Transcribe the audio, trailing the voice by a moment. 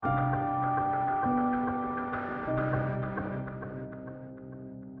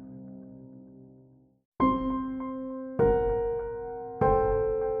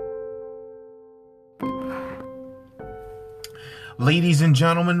Ladies and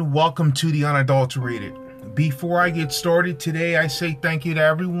gentlemen, welcome to The Unadulterated. Before I get started today, I say thank you to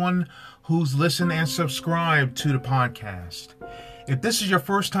everyone who's listened and subscribed to the podcast. If this is your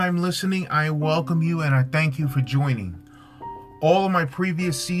first time listening, I welcome you and I thank you for joining. All of my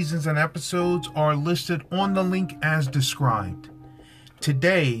previous seasons and episodes are listed on the link as described.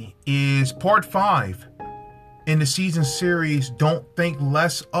 Today is part 5 in the season series, Don't Think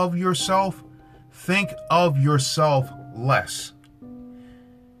Less of Yourself, Think of Yourself Less.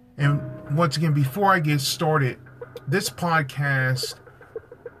 And once again, before I get started, this podcast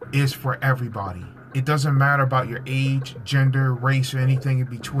is for everybody. It doesn't matter about your age, gender, race, or anything in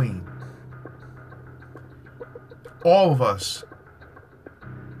between. All of us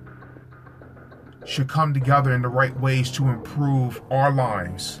should come together in the right ways to improve our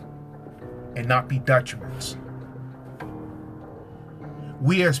lives and not be detriments.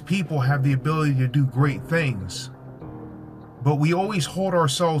 We as people have the ability to do great things, but we always hold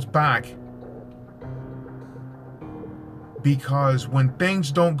ourselves back because when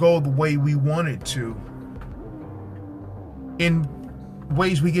things don't go the way we want it to, in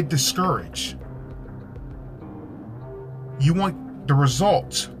ways we get discouraged. You want the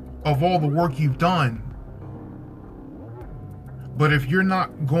results of all the work you've done, but if you're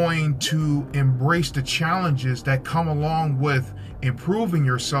not going to embrace the challenges that come along with improving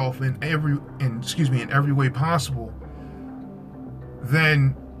yourself in every way possible,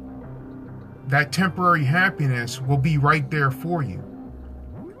 then that temporary happiness will be right there for you.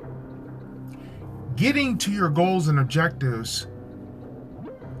 Getting to your goals and objectives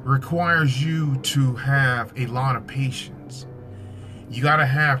requires you to have a lot of patience. You got to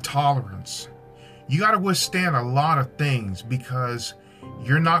have tolerance. You got to withstand a lot of things because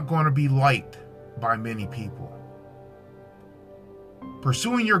you're not going to be liked by many people.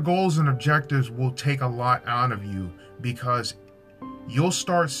 Pursuing your goals and objectives will take a lot out of you because you'll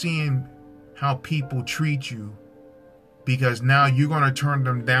start seeing how people treat you because now you're going to turn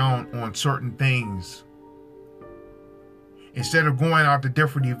them down on certain things. Instead of going out to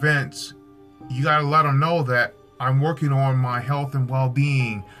different events, you got to let them know that I'm working on my health and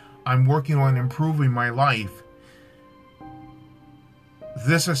well-being. I'm working on improving my life.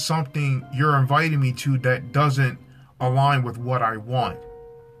 This is something you're inviting me to that doesn't align with what I want.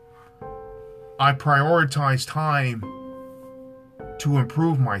 I prioritize time to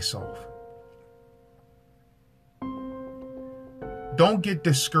improve myself. Don't get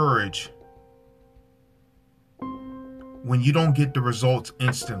discouraged when you don't get the results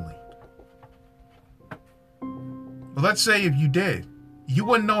instantly. But let's say if you did, you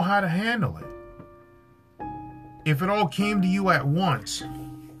wouldn't know how to handle it. If it all came to you at once,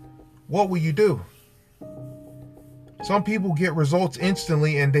 what will you do? Some people get results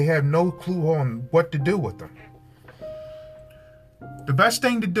instantly and they have no clue on what to do with them. The best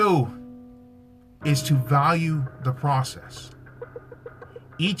thing to do is to value the process.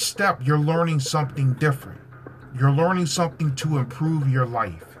 Each step, you're learning something different. You're learning something to improve your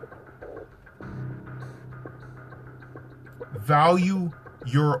life. Value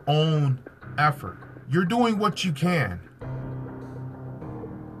your own effort. You're doing what you can.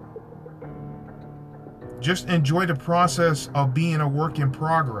 Just enjoy the process of being a work in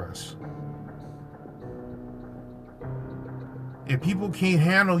progress. If people can't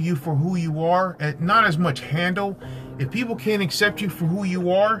handle you for who you are, and not as much handle, if people can't accept you for who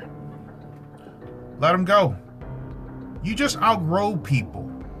you are, let them go. You just outgrow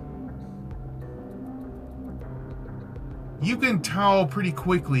people. You can tell pretty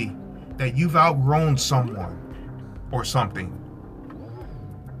quickly that you've outgrown someone or something.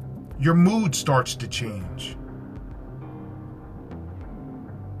 Your mood starts to change.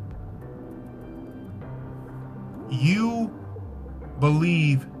 You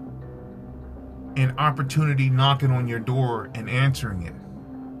believe in opportunity knocking on your door and answering it.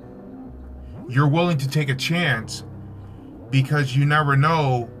 You're willing to take a chance because you never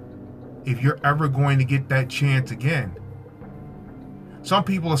know if you're ever going to get that chance again. Some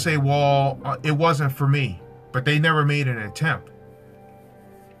people will say, well, it wasn't for me, but they never made an attempt.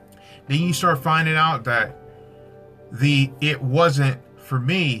 Then you start finding out that the "it wasn't for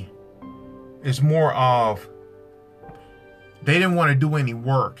me" is more of they didn't want to do any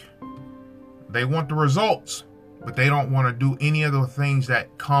work. They want the results, but they don't want to do any of the things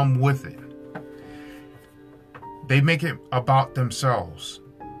that come with it. They make it about themselves.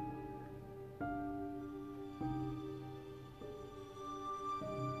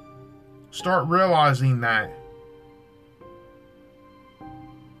 Start realizing that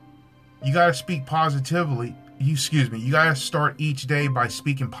you got to speak positively. You got to start each day by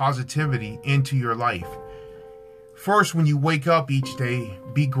speaking positivity into your life. First, when you wake up each day,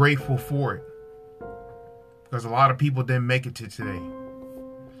 be grateful for it. Because a lot of people didn't make it to today.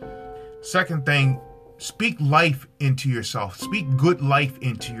 Second thing, speak life into yourself. Speak good life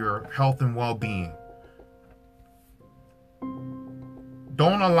into your health and well-being.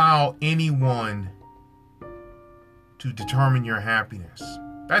 Don't allow anyone to determine your happiness.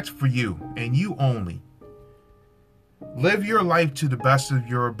 That's for you and you only. Live your life to the best of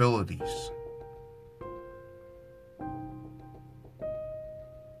your abilities.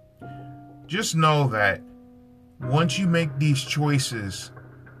 Just know that once you make these choices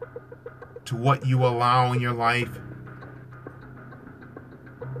to what you allow in your life,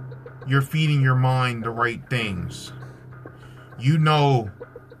 you're feeding your mind the right things. You know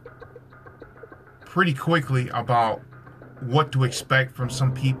pretty quickly about what to expect from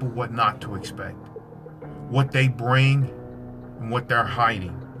some people, what not to expect, what they bring and what they're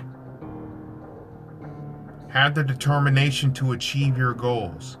hiding. Have the determination to achieve your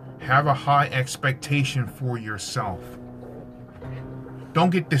goals. Have a high expectation for yourself. Don't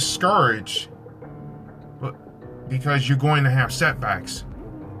get discouraged because you're going to have setbacks.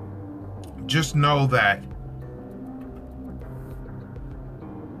 Just know that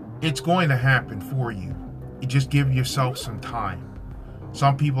it's going to happen for you. You just give yourself some time.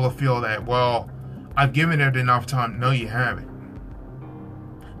 Some people feel that, well, I've given it enough time. No, you haven't.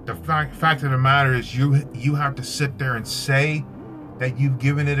 The fact of the matter is you have to sit there and say that you've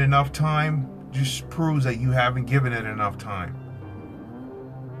given it enough time. Just proves that you haven't given it enough time.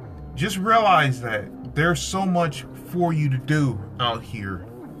 Just realize that there's so much for you to do out here.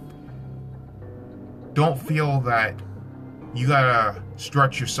 Don't feel that you gotta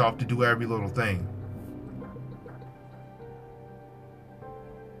stretch yourself to do every little thing.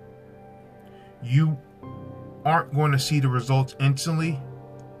 You aren't going to see the results instantly,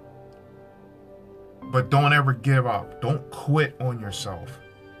 but don't ever give up. Don't quit on yourself.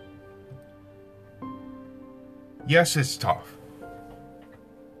 Yes, it's tough.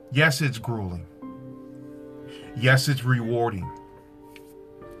 Yes, it's grueling. Yes, it's rewarding.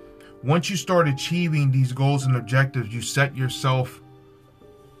 Once you start achieving these goals and objectives you set for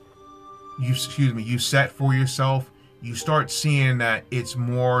yourself, you start seeing that it's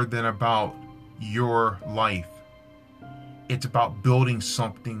more than about your life. It's about building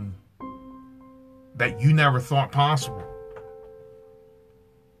something that you never thought possible.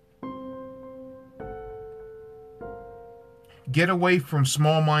 Get away from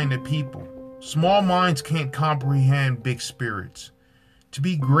small-minded people. Small minds can't comprehend big spirits. To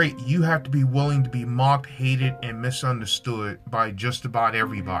be great, you have to be willing to be mocked, hated, and misunderstood by just about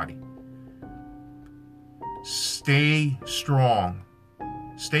everybody. Stay strong.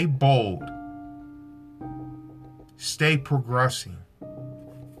 Stay bold. Stay progressing.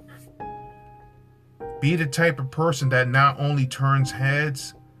 Be the type of person that not only turns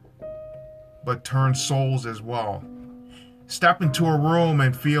heads, but turns souls as well. Step into a room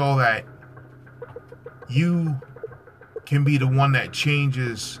and feel that you can be the one that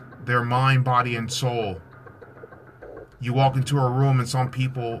changes their mind, body, and soul. You walk into a room and some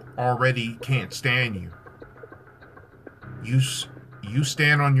people already can't stand you. You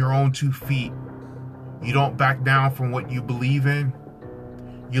stand on your own 2 feet. You don't back down from what you believe in.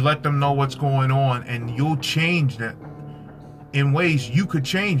 You let them know what's going on, and you'll change them in ways you could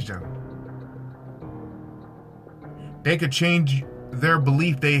change them. They could change their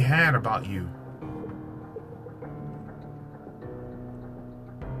belief they had about you.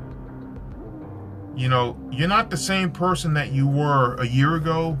 You know, you're not the same person that you were a year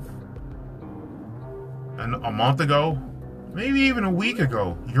ago, and a month ago, maybe even a week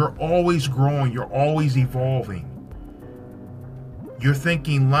ago. You're always growing. You're always evolving. You're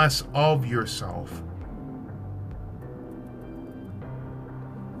thinking less of yourself.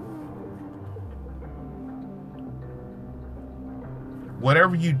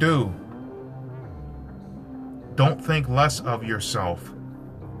 Whatever you do, don't think less of yourself.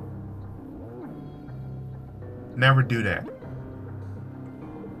 Never do that.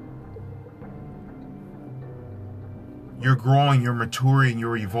 You're growing, you're maturing,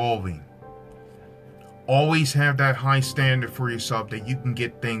 you're evolving. Always have that high standard for yourself that you can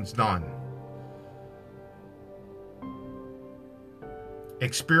get things done.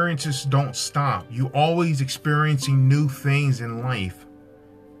 Experiences don't stop. You're always experiencing new things in life.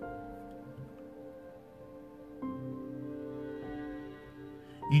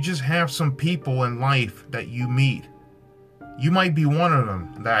 You just have some people in life that you meet. You might be one of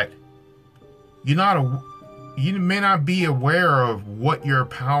them that you may not be aware of what your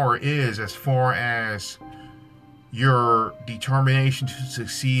power is as far as your determination to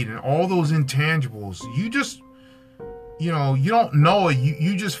succeed and all those intangibles. You just you don't know it.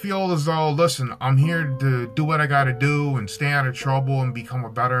 You just feel as though, listen, I'm here to do what I got to do and stay out of trouble and become a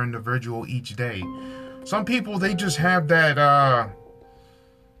better individual each day. Some people, they just have that,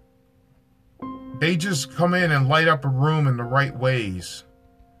 they just come in and light up a room in the right ways.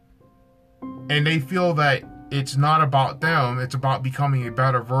 And they feel that it's not about them, it's about becoming a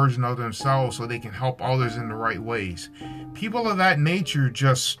better version of themselves so they can help others in the right ways. People of that nature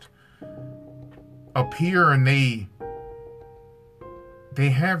just appear and they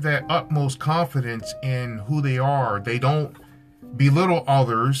have that utmost confidence in who they are. They don't belittle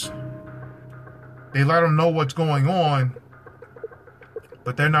others. They let them know what's going on,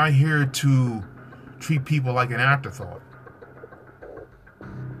 but they're not here to treat people like an afterthought.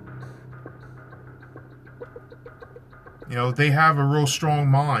 They have a real strong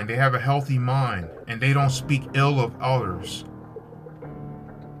mind. They have a healthy mind, and they don't speak ill of others.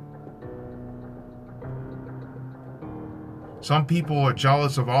 Some people are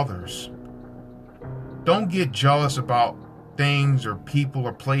jealous of others. Don't get jealous about things or people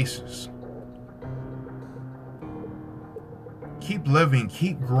or places. Keep living,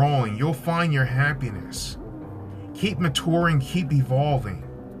 keep growing. You'll find your happiness. Keep maturing, keep evolving.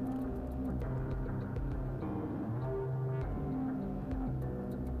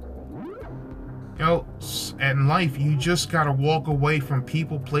 In life, you just gotta walk away from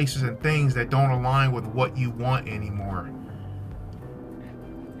people, places, and things that don't align with what you want anymore.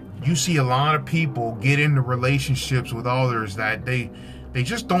 You see a lot of people get into relationships with others that they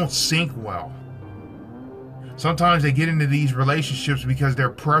just don't sync well. Sometimes they get into these relationships because they're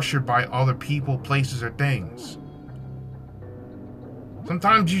pressured by other people, places, or things.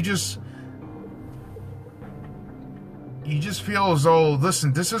 Sometimes you just feel as though,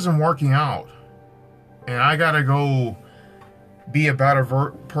 listen, this isn't working out. And I gotta go be a better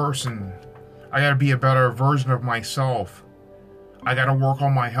person. I gotta be a better version of myself. I gotta work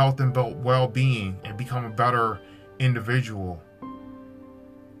on my health and well-being and become a better individual.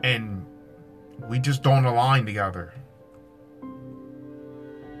 And we just don't align together.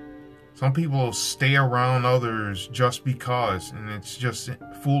 Some people stay around others just because, and it's just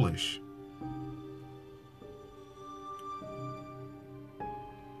foolish.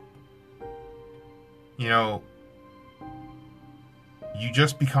 You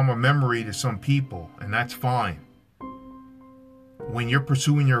just become a memory to some people, and that's fine. When you're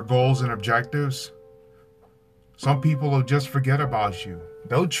pursuing your goals and objectives, some people will just forget about you.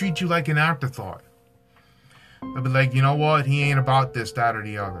 They'll treat you like an afterthought. They'll be like, you know what? He ain't about this, that, or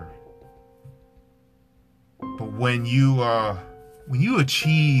the other. But when you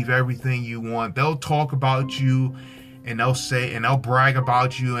achieve everything you want, they'll talk about you, and they'll brag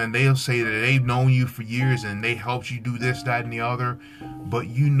about you, and they'll say that they've known you for years and they helped you do this, that, and the other. But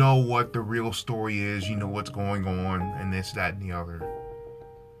you know what the real story is. You know what's going on, and this, that, and the other.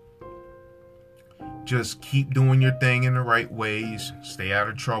 Just keep doing your thing in the right ways. Stay out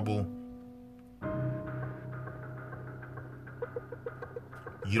of trouble.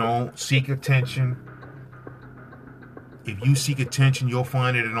 You don't seek attention. If you seek attention, you'll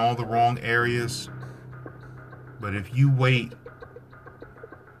find it in all the wrong areas. But if you wait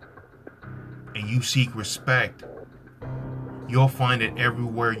and you seek respect, you'll find it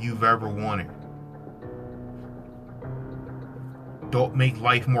everywhere you've ever wanted. Don't make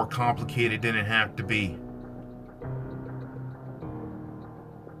life more complicated than it have to be.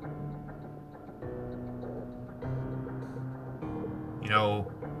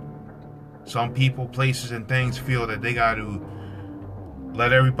 Some people, places, and things feel that they got to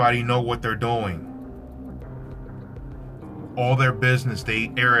let everybody know what they're doing. All their business,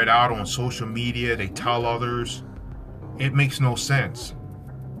 they air it out on social media, they tell others. It makes no sense.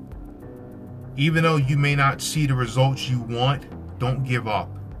 Even though you may not see the results you want, don't give up.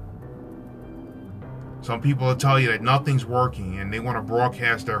 Some people will tell you that nothing's working and they want to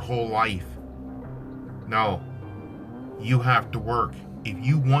broadcast their whole life. No, you have to work. If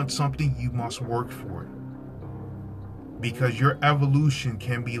you want something, you must work for it. Because your evolution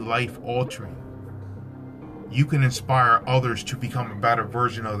can be life-altering. You can inspire others to become a better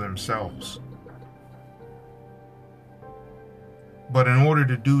version of themselves. But in order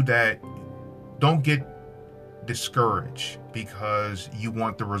to do that, don't get discouraged because you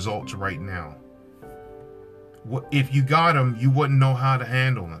want the results right now. If you got them, you wouldn't know how to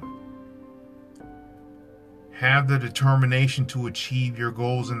handle them. Have the determination to achieve your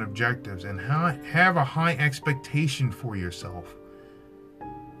goals and objectives, and have a high expectation for yourself.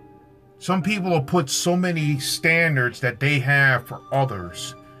 Some people will put so many standards that they have for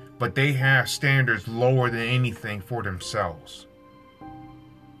others, but they have standards lower than anything for themselves.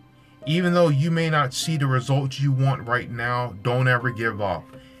 Even though you may not see the results you want right now, don't ever give up.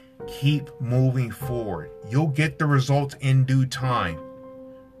 Keep moving forward. You'll get the results in due time.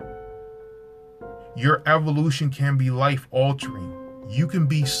 Your evolution can be life-altering. You can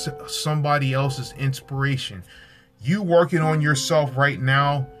be somebody else's inspiration. You working on yourself right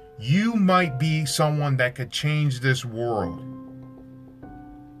now, you might be someone that could change this world.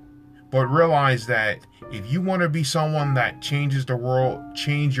 But realize that if you want to be someone that changes the world,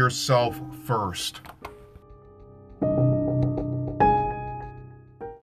 change yourself first.